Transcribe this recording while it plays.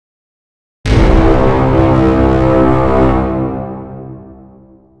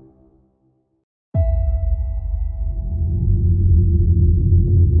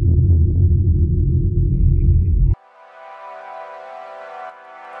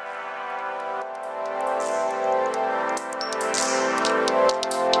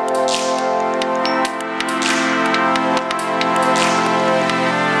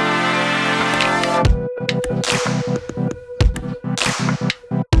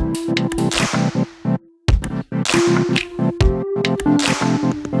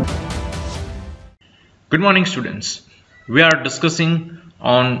Good morning, students. We are discussing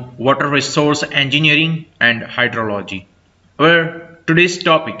on water resource engineering and hydrology. Our today's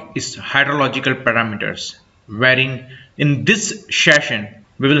topic is hydrological parameters, wherein in this session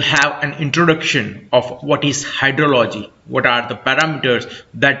we will have an introduction of what is hydrology, what are the parameters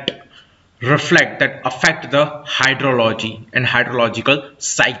that affect the hydrology and hydrological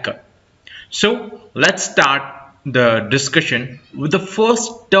cycle. So let's start the discussion with the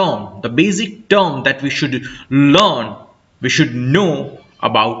first term, the basic term that we should learn, we should know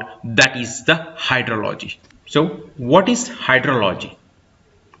about, that is the hydrology. So what is hydrology?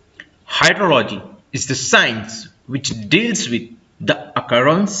 Hydrology is the science which deals with the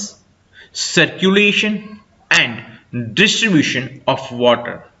occurrence, circulation and distribution of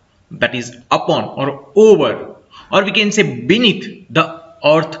water, that is upon or over, or we can say beneath the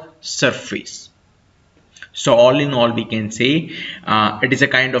earth surface. So all in all, we can say it is a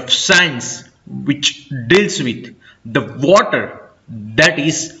kind of science which deals with the water that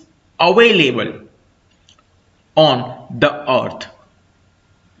is available on the earth.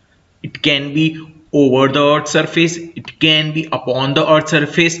 It can be over the earth surface, it can be upon the earth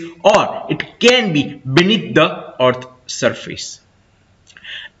surface, or it can be beneath the earth surface.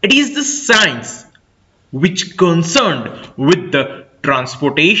 It is the science which concerned with the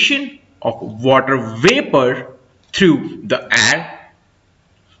transportation of water vapor through the air,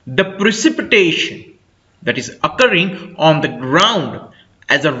 the precipitation that is occurring on the ground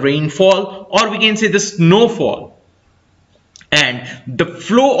as a rainfall, or we can say the snowfall, and the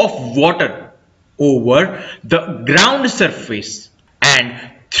flow of water over the ground surface and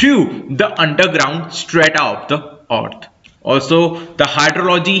through the underground strata of the earth. Also, the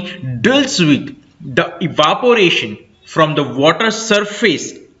hydrology deals with the evaporation from the water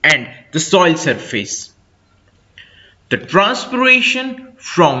surface and the soil surface, the transpiration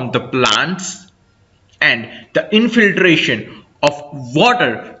from the plants, and the infiltration of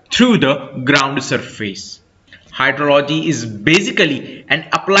water through the ground surface. Hydrology is basically an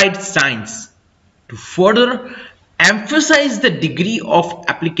applied science to further emphasize the degree of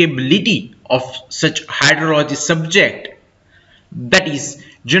applicability of such hydrology subject, that is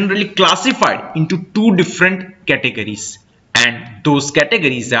generally classified into two different categories, and those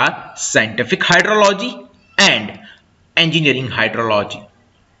categories are scientific hydrology and engineering hydrology.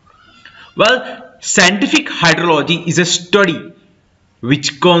 Well, scientific hydrology is a study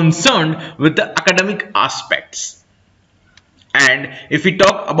which concerned with the academic aspects, and if we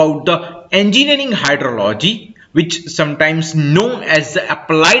talk about the engineering hydrology, which sometimes known as the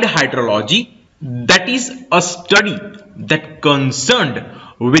applied hydrology, that is a study that concerned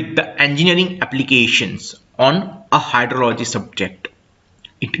with the engineering applications on a hydrology subject.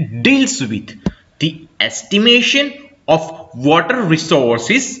 It deals with the estimation of water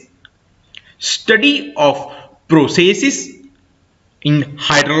resources, study of processes in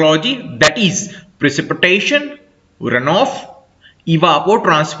hydrology, that is precipitation, runoff,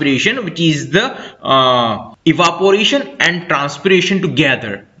 evapotranspiration, which is the evaporation and transpiration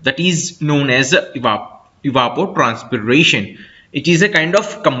together, that is known as evapotranspiration. It is a kind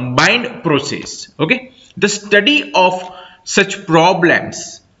of combined process. Okay, the study of such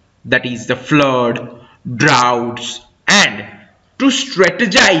problems, that is the flood, droughts, and to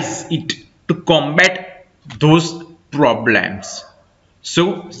strategize it to combat those problems.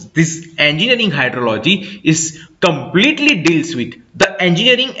 So this engineering hydrology is completely deals with the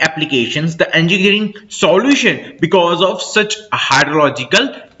engineering applications, the engineering solution because of such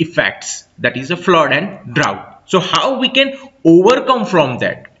hydrological effects, that is a flood and drought. So how we can overcome from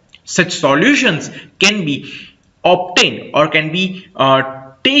that? Such solutions can be obtained or can be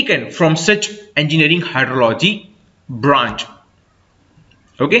taken from such engineering hydrology branch.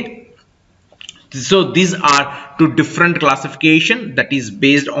 Okay. So these are two different classification, that is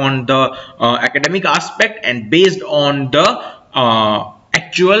based on the academic aspect and based on the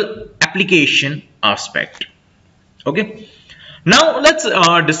actual application aspect. Okay. Now let's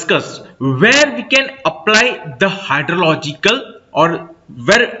discuss where we can apply the hydrological, or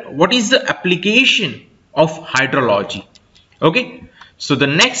what is the application of hydrology. Okay. So the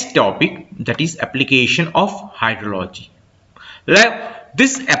next topic, that is application of hydrology.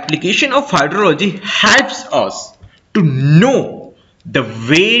 This application of hydrology helps us to know the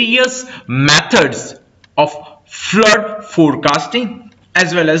various methods of flood forecasting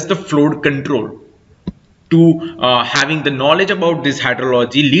as well as the flood control. To having the knowledge about this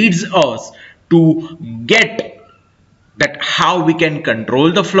hydrology leads us to get that how we can control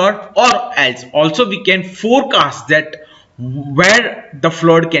the flood, or else also we can forecast that where the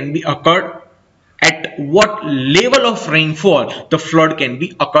flood can be occurred, at what level of rainfall the flood can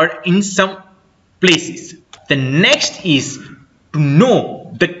be occurred in some places. The next is to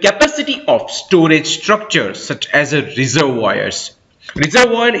know the capacity of storage structures such as reservoirs.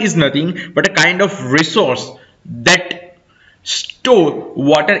 Reservoir is nothing but a kind of resource that store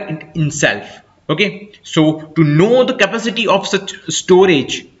water in itself. Okay, so to know the capacity of such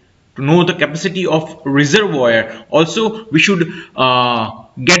storage, to know the capacity of reservoir, also we should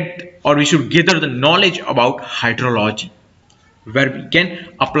we should gather the knowledge about hydrology, where we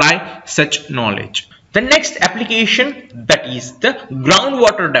can apply such knowledge. The next application, that is the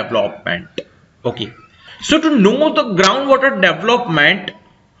groundwater development. Okay, so to know the groundwater development,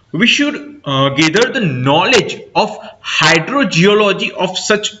 we should gather the knowledge of hydrogeology of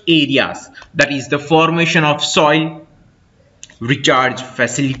such areas, that is the formation of soil, recharge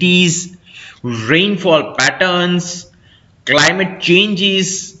facilities, rainfall patterns, climate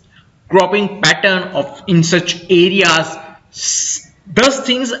changes, cropping pattern of in such areas. Those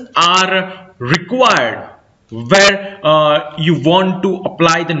things are required where you want to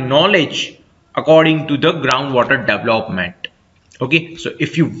apply the knowledge according to the groundwater development. Okay, so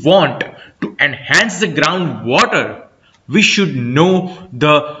if you want to enhance the groundwater, we should know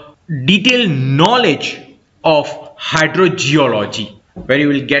the detailed knowledge of hydrogeology, where you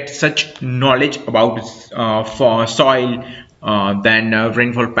will get such knowledge about for soil, then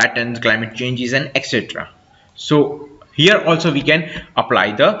rainfall patterns, climate changes, and etc. So here also we can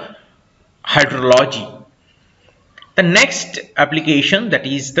apply the hydrology. The next application, that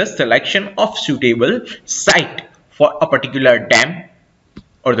is the selection of suitable site for a particular dam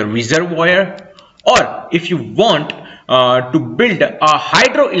or the reservoir, or if you want to build a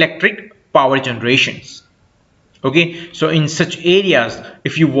hydroelectric power generations. Okay, so in such areas,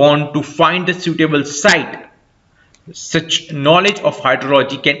 if you want to find the suitable site, such knowledge of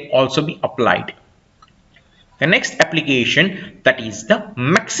hydrology can also be applied. The next application, that is the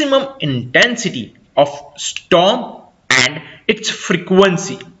maximum intensity of storm and its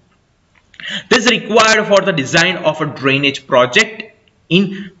frequency. This is required for the design of a drainage project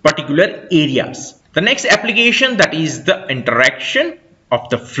in particular areas. The next application, that is the interaction of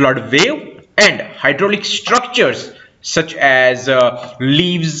the flood wave and hydraulic structures such as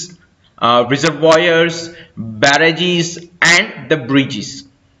levees, reservoirs, barrages, and the bridges.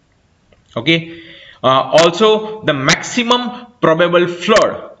 Okay. Also the maximum probable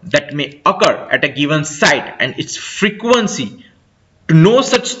flood that may occur at a given site and its frequency. To know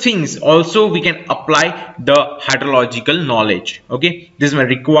such things also we can apply the hydrological knowledge. Okay, this may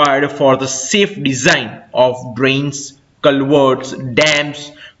be required for the safe design of drains, culverts,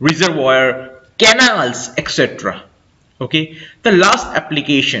 dams, reservoir, canals, etc. Okay, the last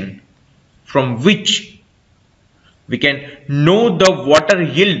application from which we can know the water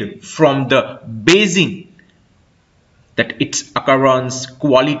yield from the basin, that its occurrence,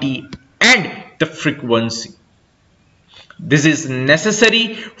 quality, and the frequency. This is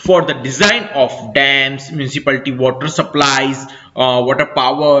necessary for the design of dams, municipality water supplies, water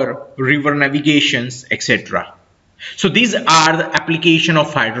power, river navigations, etc. So these are the application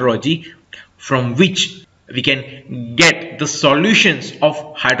of hydrology from which we can get the solutions of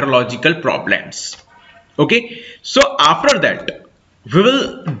hydrological problems. Okay, so after that we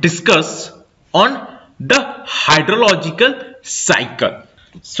will discuss on the hydrological cycle.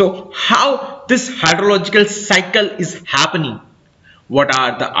 So how this hydrological cycle is happening, what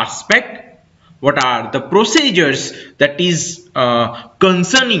are the aspects, what are the procedures that is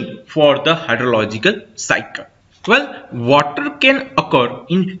concerning for the hydrological cycle. Well, water can occur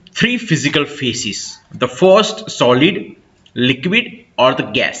in three physical phases. The first, solid, liquid, or the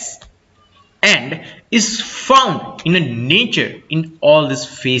gas, and is found in a nature in all these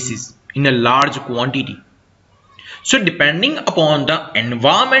phases in a large quantity. So depending upon the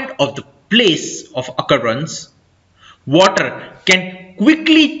environment of the place of occurrence, water can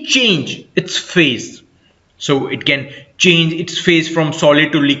quickly change its phase. So it can change its phase from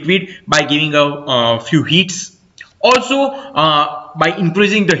solid to liquid by giving a few heats. Also by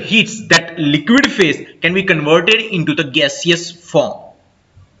increasing the heats, that liquid phase can be converted into the gaseous form.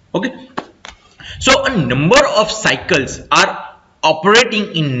 Okay. So a number of cycles are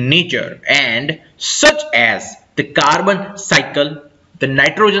operating in nature, and such as the carbon cycle, the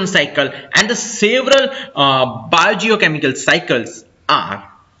nitrogen cycle, and the several biogeochemical cycles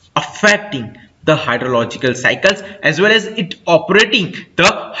are affecting the hydrological cycles as well as it operating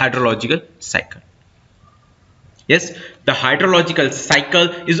the hydrological cycle. Yes, the hydrological cycle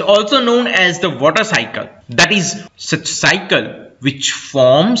is also known as the water cycle. That is such cycle which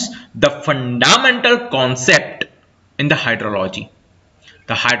forms the fundamental concept in the hydrology.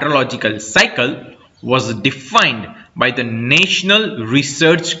 The hydrological cycle was defined by the National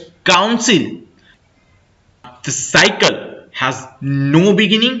Research Council the cycle has no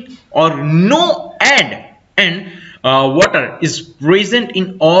beginning or no end, and water is present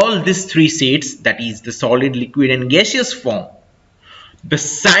in all these three states, that is the solid, liquid and gaseous form. The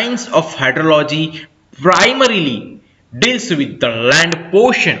science of hydrology primarily deals with the land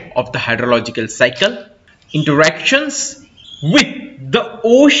portion of the hydrological cycle. Interactions with the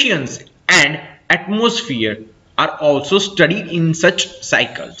oceans and atmosphere are also studied in such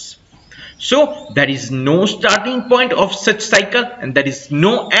cycles. So there is no starting point of such cycle and there is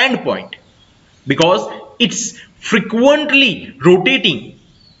no end point, because it's frequently rotating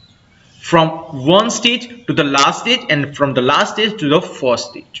from one stage to the last stage and from the last stage to the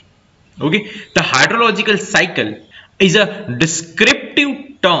first stage. Okay, the hydrological cycle is a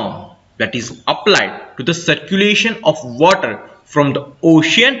descriptive term that is applied to the circulation of water from the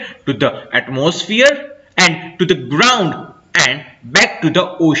ocean to the atmosphere and to the ground and back to the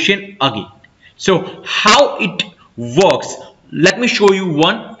ocean again. So how it works, let me show you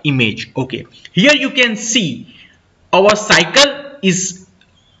one image. Okay, here you can see our cycle is,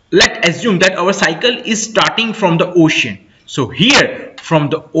 let's assume that our cycle is starting from the ocean. So here from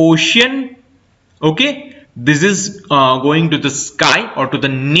the ocean, okay, this is going to the sky or to the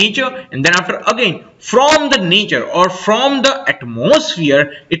nature, and then after again from the nature or from the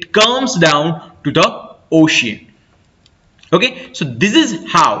atmosphere it comes down to the ocean. Okay, so this is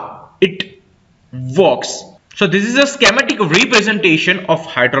how it works. So this is a schematic representation of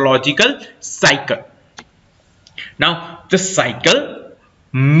hydrological cycle. Now the cycle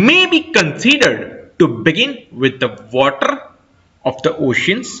may be considered to begin with the water of the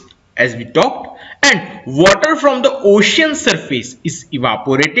oceans, as we talked, and water from the ocean surface is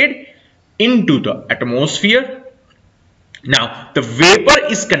evaporated into the atmosphere. Now the vapor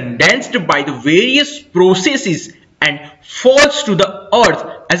is condensed by the various processes and falls to the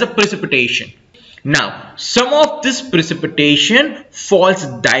earth as a precipitation. Now some of this precipitation falls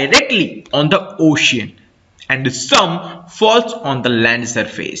directly on the ocean and some falls on the land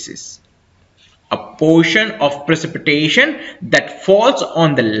surfaces. A portion of precipitation that falls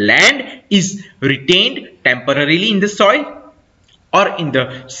on the land is retained temporarily in the soil or in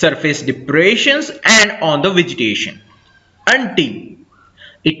the surface depressions and on the vegetation until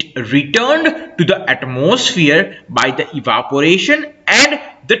it returned to the atmosphere by the evaporation and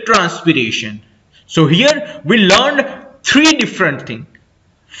the transpiration. So here we learned three different things.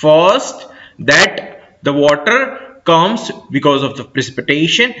 First, that the water comes because of the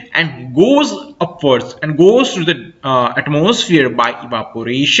precipitation and goes upwards and goes to the atmosphere by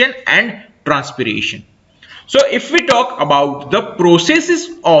evaporation and transpiration. So if we talk about the processes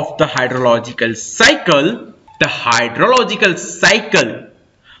of the hydrological cycle, the hydrological cycle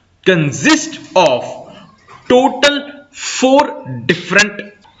consists of total 4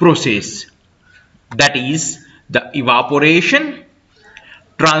 different processes, that is the evaporation,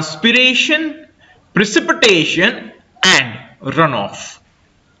 transpiration, precipitation and runoff.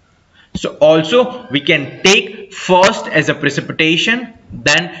 So also we can take first as a precipitation,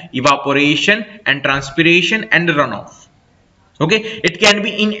 then evaporation and transpiration and runoff. Okay, it can be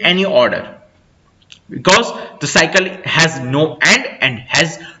in any order because the cycle has no end and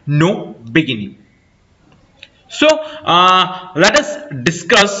has no beginning. So let us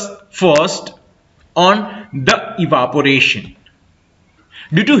discuss first on the evaporation.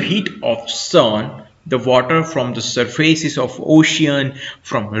 Due to heat of sun, the water from the surfaces of ocean,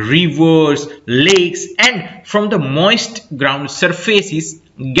 from rivers, lakes and from the moist ground surfaces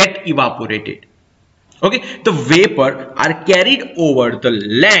get evaporated. Okay, the vapor are carried over the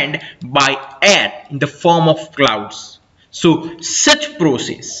land by air in the form of clouds. So such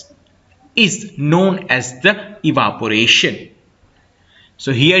process is known as the evaporation.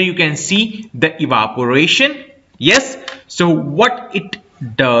 So here you can see the evaporation. Yes, so what it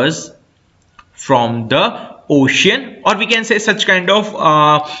does from the ocean, or we can say such kind of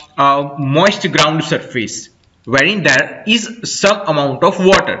moist ground surface wherein there is some amount of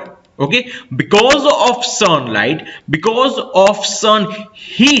water. Okay, because of sunlight, because of sun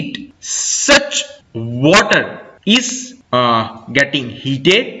heat, such water is getting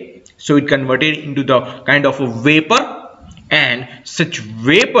heated, so it converted into the kind of a vapor, and such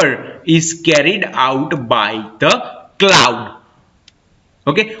vapor is carried out by the cloud.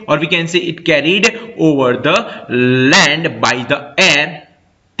 Okay, or we can say it carried over the land by the air,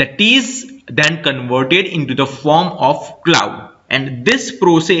 that is then converted into the form of cloud, and this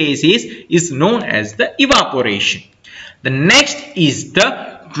process is known as the evaporation. The next is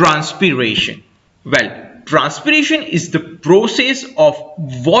the transpiration. Well, transpiration is the process of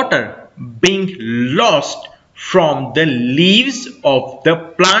water being lost from the leaves of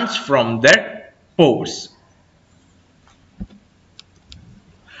the plants from their pores.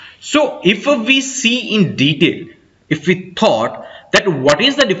 So if we see in detail, if we thought that what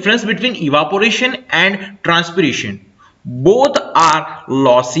is the difference between evaporation and transpiration, both are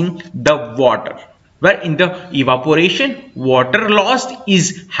losing the water. Where in the evaporation, water loss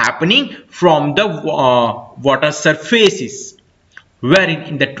is happening from the water surfaces, wherein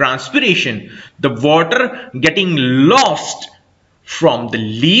in the transpiration, the water getting lost from the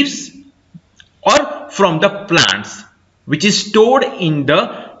leaves or from the plants, which is stored in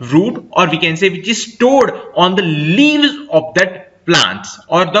the root, or we can say which is stored on the leaves of that plants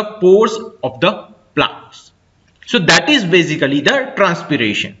or the pores of the plants. So that is basically the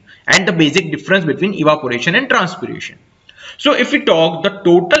transpiration and the basic difference between evaporation and transpiration. So if we talk the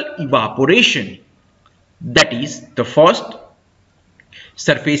total evaporation, that is the first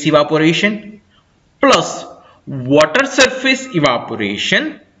surface evaporation plus water surface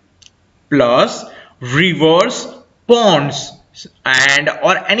evaporation plus rivers, ponds and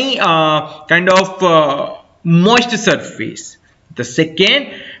or any kind of moist surface. The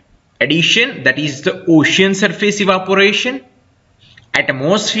second addition, that is the ocean surface evaporation,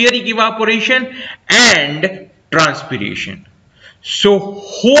 atmospheric evaporation and transpiration. So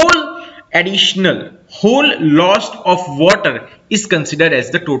whole loss of water is considered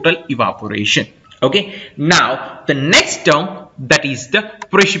as the total evaporation. Okay, now the next term, that is the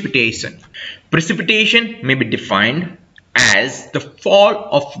precipitation. Precipitation may be defined as the fall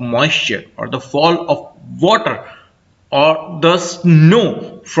of moisture or the fall of water or the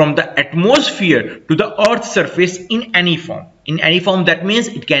snow from the atmosphere to the earth's surface in any form. In any form, that means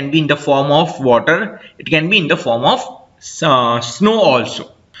it can be in the form of water, it can be in the form of snow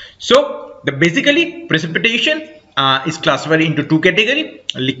also. So the basically precipitation is classified into two categories: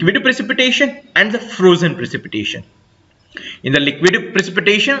 liquid precipitation and the frozen precipitation. In the liquid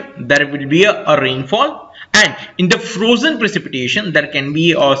precipitation, there will be a rainfall, and in the frozen precipitation, there can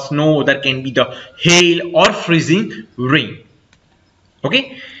be a snow, there can be the hail or freezing rain.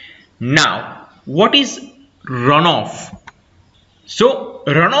 Okay, now what is runoff? So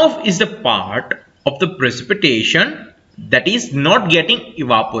runoff is the part of the precipitation that is not getting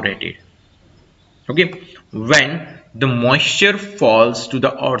evaporated. Okay, when the moisture falls to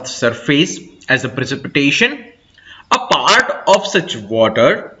the earth's surface as a precipitation, a part of such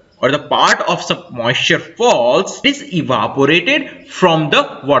water or the part of such moisture falls is evaporated from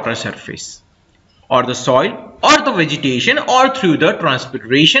the water surface or the soil or the vegetation or through the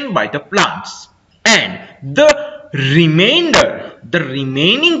transpiration by the plants, and the remaining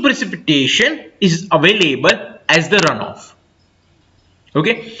precipitation is available as the runoff.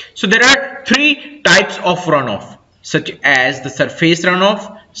 Okay, so there are three types of runoff, such as the surface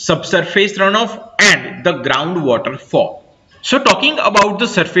runoff, subsurface runoff and the groundwater fall. So talking about the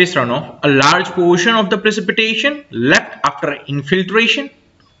surface runoff, a large portion of the precipitation left after infiltration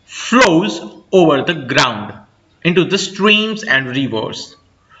flows over the ground into the streams and rivers,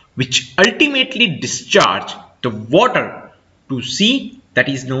 which ultimately discharge the water to sea, that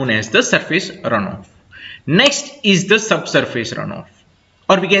is known as the surface runoff. Next is the subsurface runoff,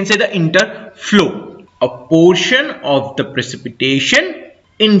 or we can say the interflow. A portion of the precipitation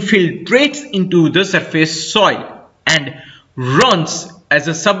infiltrates into the surface soil and runs as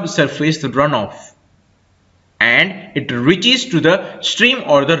a subsurface runoff, and it reaches to the stream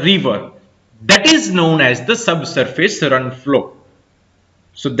or the river, that is known as the subsurface run flow.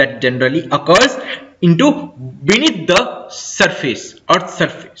 So that generally occurs into beneath the surface, earth's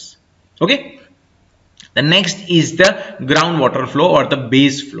surface. Okay, the next is the groundwater flow or the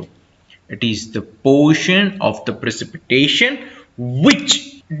base flow. It is the portion of the precipitation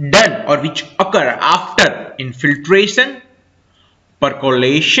which occur after infiltration,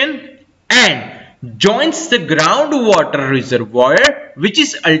 percolation and joins the groundwater reservoir, which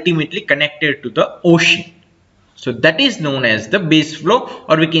is ultimately connected to the ocean. So that is known as the base flow,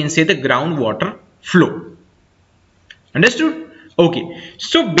 or we can say the groundwater flow. Understood? Okay,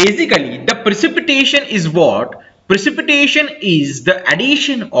 so basically the precipitation is what? Precipitation is the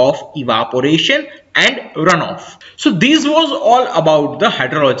addition of evaporation and runoff. So this was all about the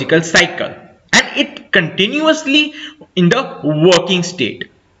hydrological cycle, and it continuously in the working state.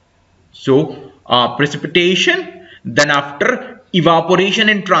 So precipitation, then after evaporation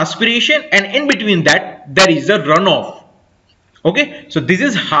and transpiration, and in between that there is a runoff. Okay, so this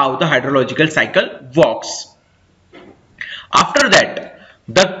is how the hydrological cycle works. After that,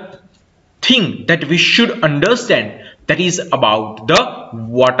 the thing that we should understand, that is about the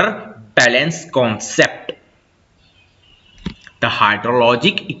water balance concept. The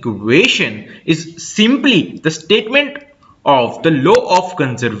hydrologic equation is simply the statement of the law of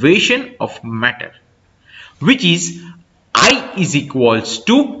conservation of matter, which is I is equals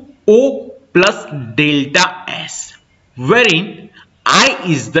to O plus delta S, wherein I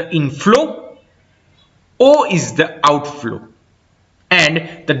is the inflow, O is the outflow,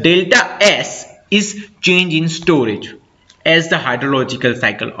 and the delta S is change in storage. As the hydrological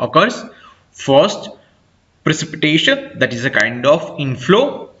cycle occurs, first precipitation, that is a kind of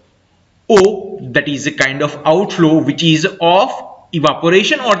inflow, O, that is a kind of outflow, which is of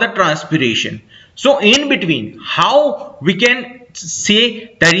evaporation or the transpiration. So in between, how we can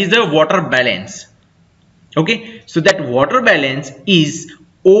say there is a water balance? Okay, so that water balance is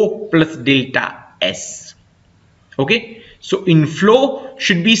O plus delta S. Okay, so inflow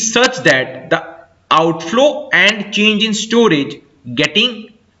should be such that the outflow and change in storage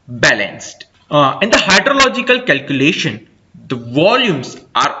getting balanced. In the hydrological calculation, the volumes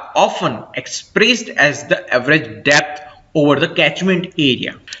are often expressed as the average depth over the catchment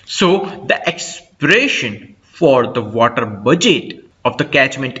area. So the expression for the water budget of the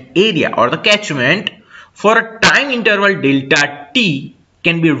catchment area or the catchment for a time interval delta T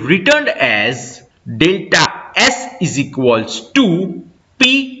can be written as delta S is equals to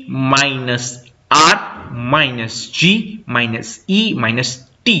P minus R minus G minus E minus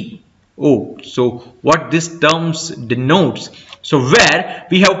T. Oh, so what this terms denotes? So where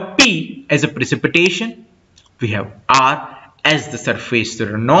we have P as a precipitation, we have R as the surface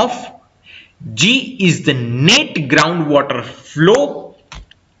runoff, G is the net groundwater flow,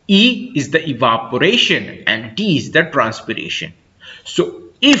 E is the evaporation, and T is the transpiration. So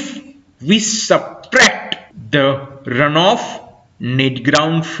if we subtract the runoff, net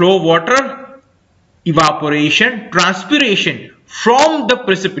ground flow water, evaporation, transpiration from the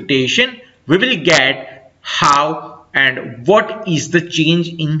precipitation, we will get how and what is the change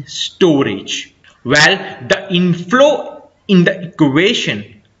in storage. Well, the inflow in the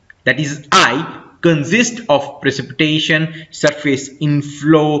equation, that is I, consists of precipitation, surface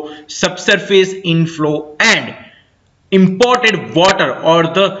inflow, subsurface inflow, and imported water or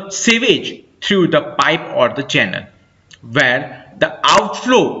the sewage through the pipe or the channel, where the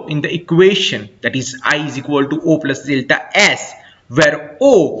outflow in the equation, that is I is equal to O plus delta S, where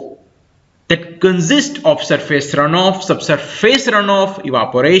O that consists of surface runoff, subsurface runoff,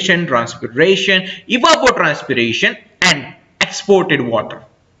 evaporation, transpiration, evapotranspiration, and exported water.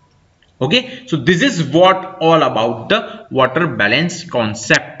 Okay, so this is what all about the water balance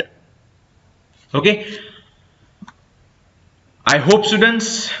concept. Okay, I hope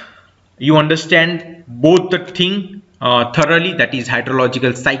students you understand both the thing thoroughly, that is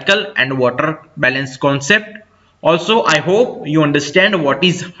hydrological cycle and water balance concept. Also, I hope you understand what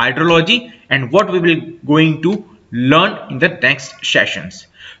is hydrology and what we will going to learn in the next sessions.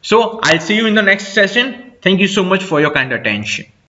 So I'll see you in the next session. Thank you so much for your kind attention.